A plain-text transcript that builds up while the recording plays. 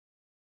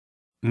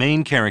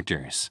Main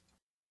characters.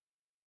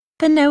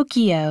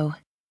 Pinocchio,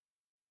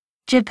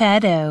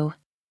 Geppetto,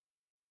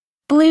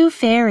 Blue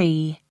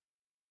Fairy,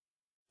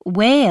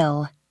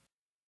 Whale.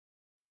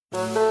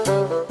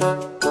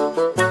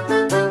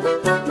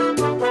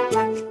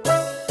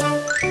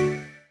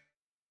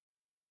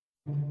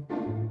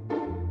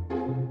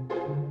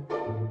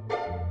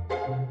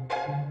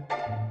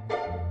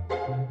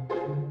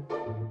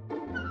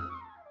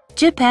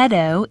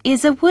 Geppetto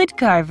is a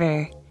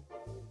woodcarver.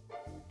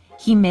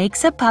 He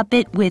makes a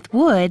puppet with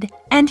wood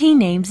and he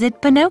names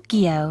it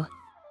Pinocchio.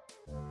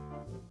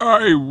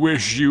 I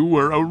wish you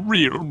were a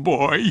real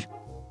boy.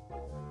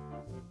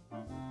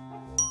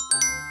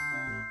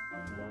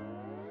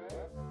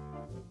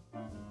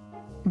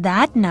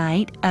 That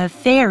night, a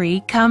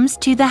fairy comes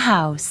to the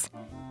house.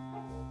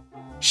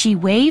 She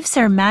waves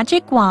her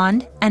magic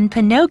wand and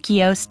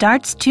Pinocchio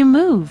starts to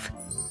move.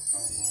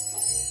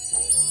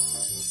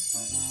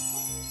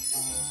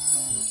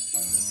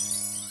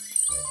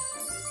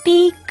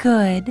 Be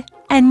good,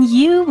 and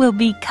you will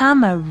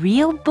become a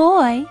real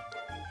boy.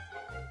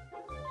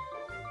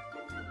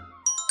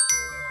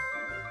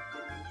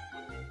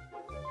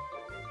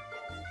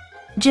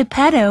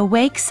 Geppetto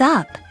wakes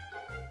up.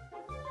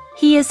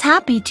 He is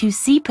happy to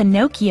see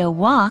Pinocchio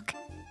walk.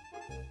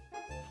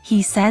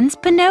 He sends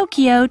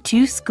Pinocchio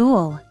to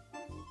school.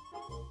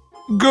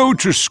 Go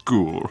to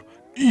school.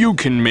 You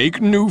can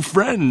make new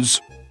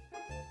friends.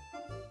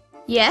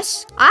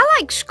 Yes, I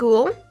like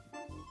school.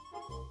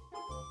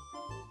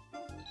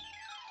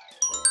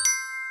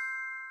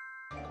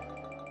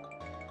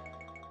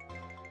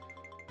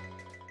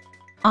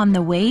 On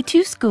the way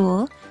to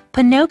school,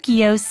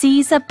 Pinocchio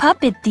sees a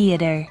puppet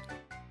theater.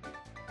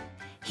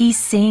 He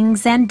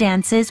sings and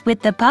dances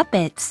with the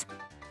puppets.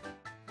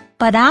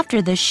 But after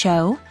the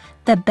show,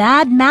 the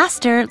bad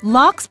master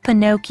locks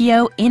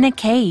Pinocchio in a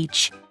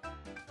cage.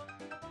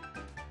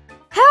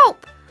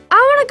 Help! I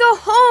want to go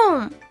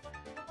home.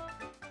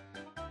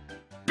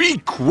 Be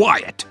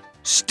quiet.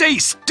 Stay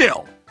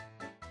still.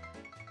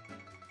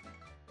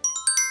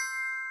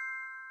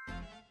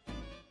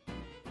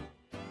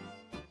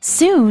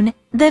 Soon,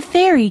 the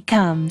fairy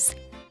comes.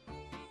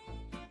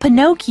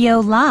 Pinocchio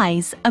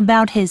lies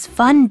about his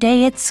fun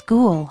day at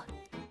school.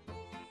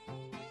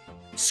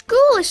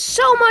 School is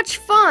so much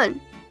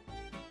fun.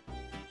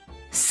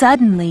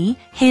 Suddenly,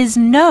 his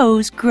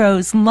nose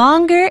grows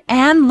longer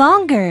and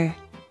longer.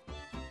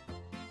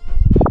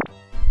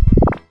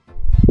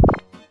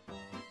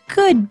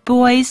 Good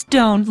boys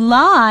don't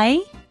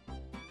lie.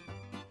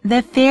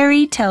 The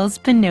fairy tells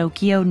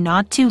Pinocchio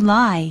not to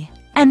lie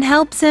and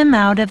helps him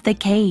out of the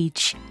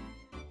cage.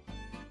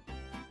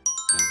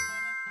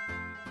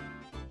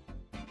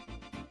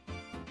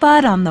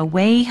 But on the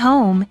way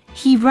home,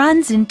 he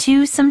runs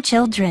into some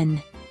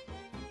children.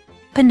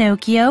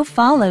 Pinocchio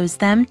follows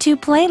them to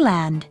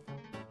playland.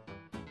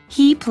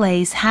 He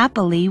plays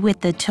happily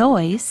with the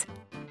toys.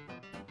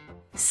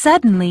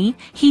 Suddenly,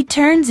 he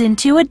turns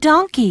into a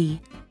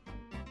donkey.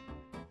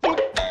 I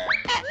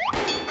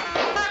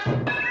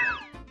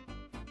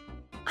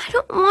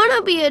don't want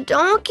to be a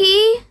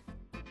donkey.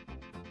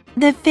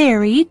 The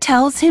fairy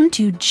tells him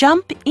to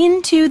jump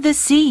into the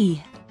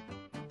sea.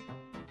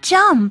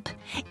 Jump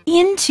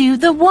into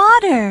the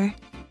water.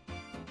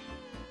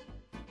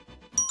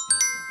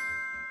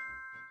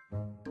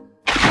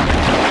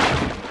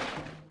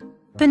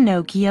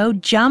 Pinocchio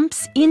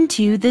jumps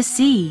into the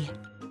sea.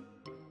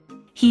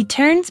 He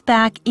turns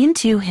back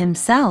into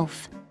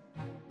himself.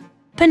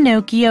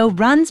 Pinocchio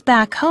runs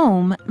back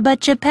home, but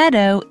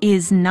Geppetto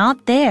is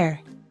not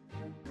there.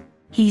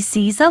 He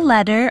sees a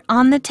letter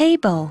on the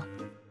table.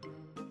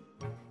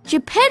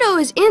 Geppetto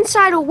is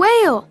inside a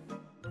whale.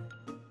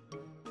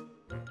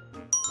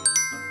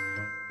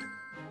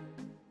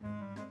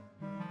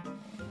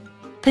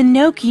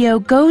 Pinocchio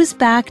goes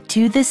back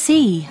to the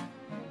sea.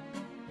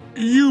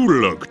 You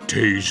look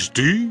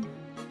tasty.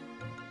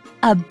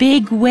 A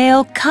big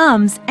whale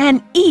comes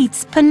and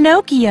eats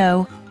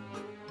Pinocchio.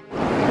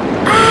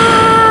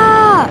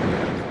 Ah!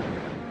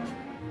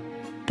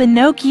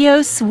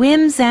 Pinocchio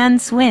swims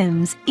and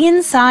swims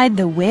inside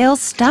the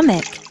whale's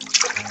stomach.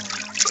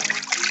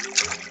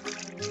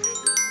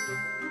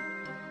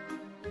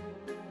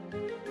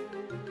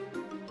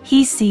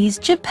 He sees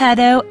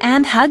Geppetto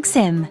and hugs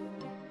him.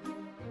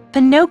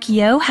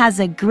 Pinocchio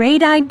has a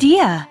great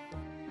idea.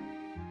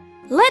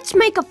 Let's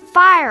make a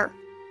fire.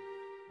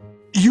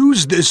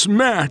 Use this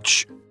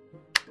match.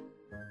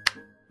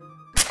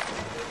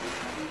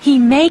 He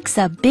makes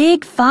a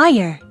big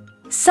fire.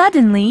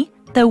 Suddenly,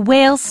 the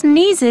whale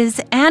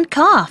sneezes and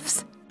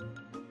coughs.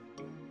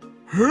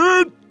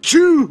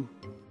 Achoo!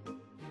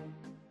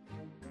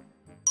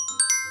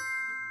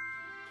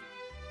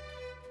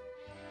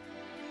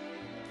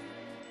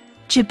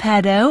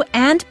 Geppetto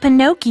and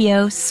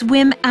Pinocchio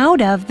swim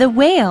out of the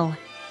whale.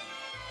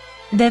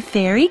 The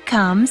fairy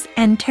comes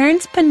and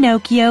turns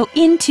Pinocchio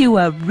into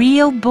a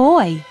real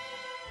boy.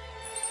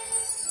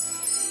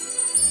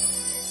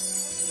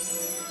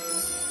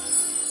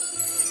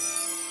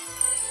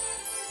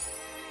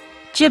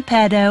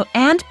 Geppetto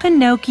and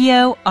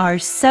Pinocchio are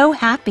so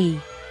happy.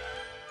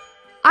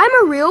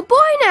 I'm a real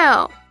boy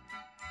now.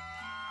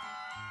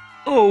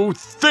 Oh,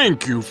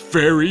 thank you,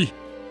 Fairy.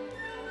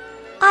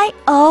 I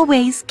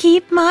always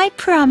keep my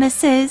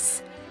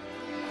promises.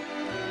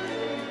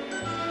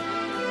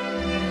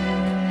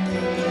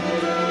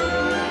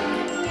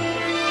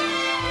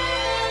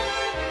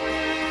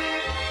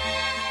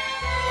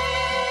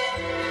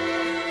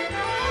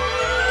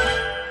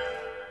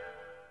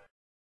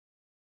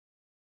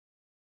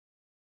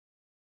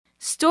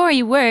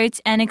 Story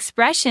words and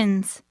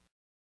expressions.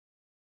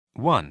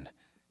 1.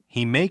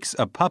 He makes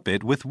a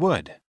puppet with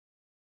wood.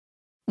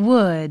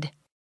 Wood.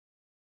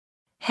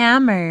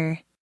 Hammer.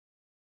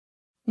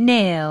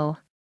 Nail.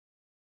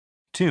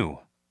 2.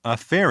 A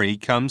fairy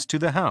comes to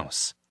the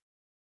house.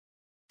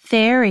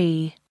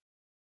 Fairy.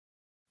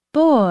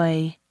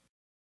 Boy.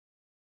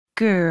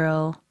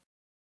 Girl.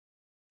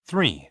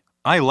 3.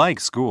 I like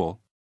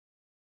school.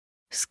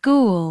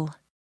 School.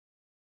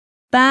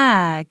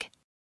 Bag.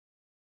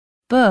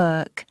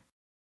 Book.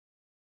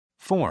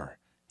 4.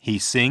 He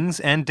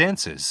sings and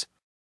dances.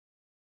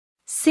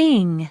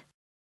 Sing.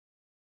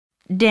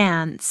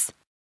 Dance.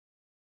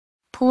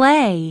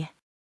 Play.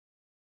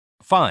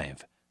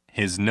 5.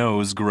 His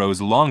nose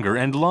grows longer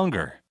and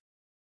longer.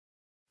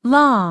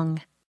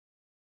 Long.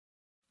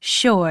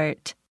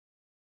 Short.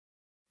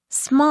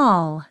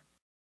 Small.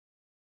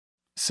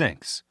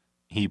 6.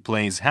 He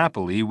plays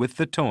happily with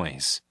the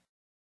toys.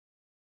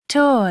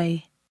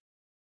 Toy.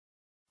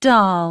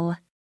 Doll.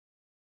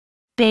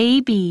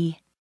 Baby.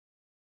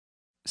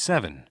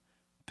 7.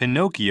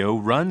 Pinocchio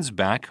runs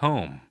back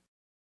home.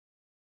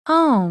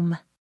 Home.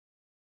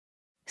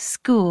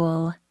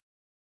 School.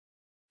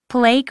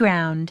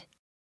 Playground.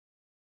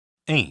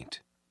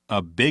 8.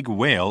 A big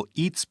whale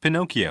eats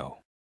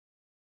Pinocchio.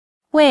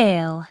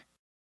 Whale.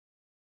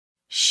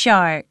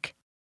 Shark.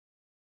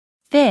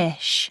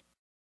 Fish.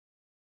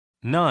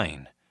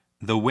 9.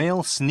 The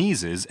whale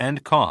sneezes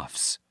and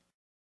coughs.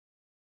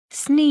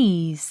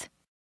 Sneeze.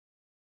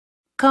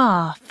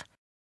 Cough.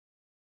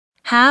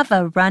 Have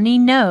a runny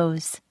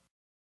nose.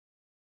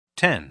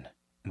 10.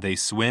 They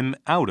swim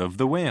out of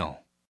the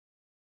whale.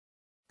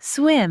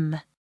 Swim.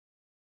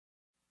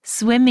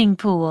 Swimming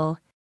pool.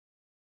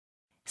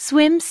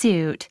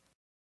 Swimsuit.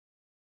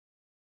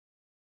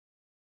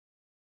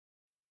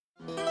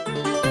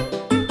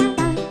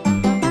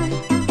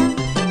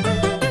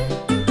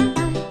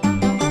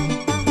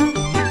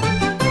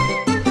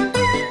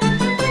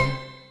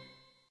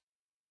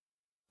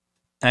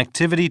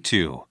 Activity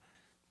 2.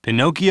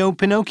 Pinocchio,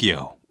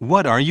 Pinocchio,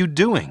 what are you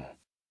doing?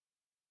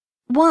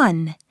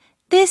 1.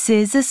 This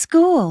is a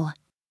school.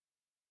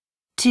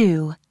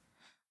 2.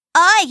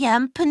 I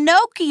am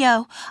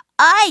Pinocchio.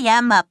 I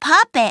am a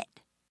puppet.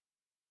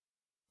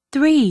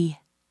 3.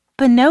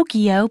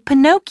 Pinocchio,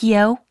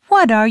 Pinocchio,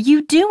 what are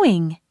you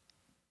doing?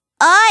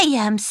 I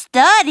am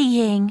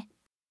studying.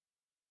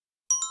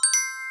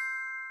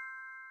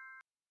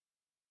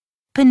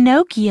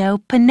 Pinocchio,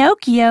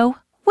 Pinocchio,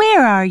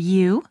 where are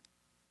you?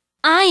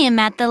 I am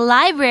at the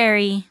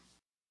library.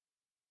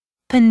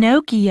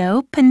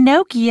 Pinocchio,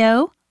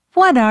 Pinocchio,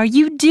 what are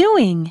you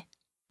doing?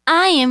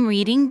 I am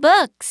reading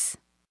books.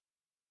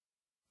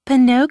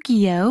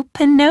 Pinocchio,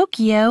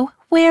 Pinocchio,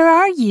 where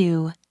are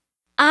you?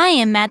 I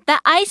am at the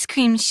ice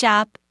cream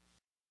shop.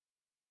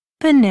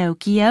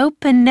 Pinocchio,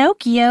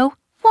 Pinocchio,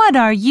 what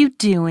are you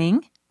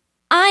doing?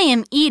 I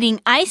am eating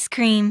ice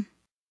cream.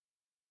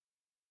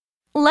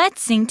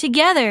 Let's sing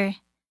together.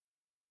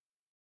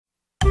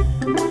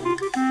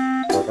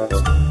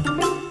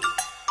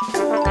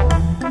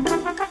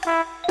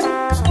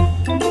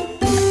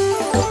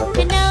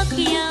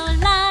 Pinocchio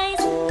lies,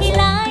 he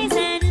lies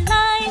and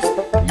lies.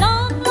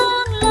 Long,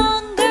 long,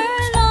 longer,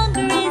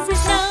 longer is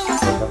his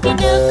nose.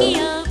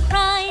 Pinocchio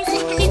cries,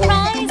 he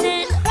cries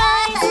and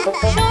cries.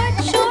 Short,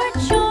 short,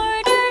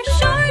 shorter,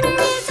 shorter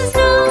is his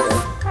nose.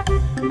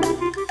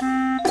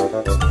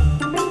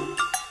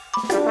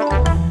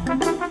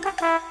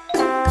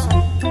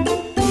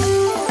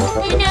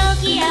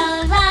 Pinocchio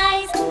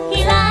lies, he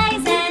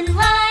lies and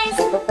lies.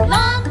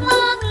 Long,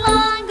 long,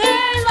 longer,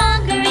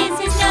 longer is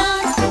his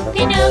nose.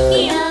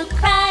 Pinocchio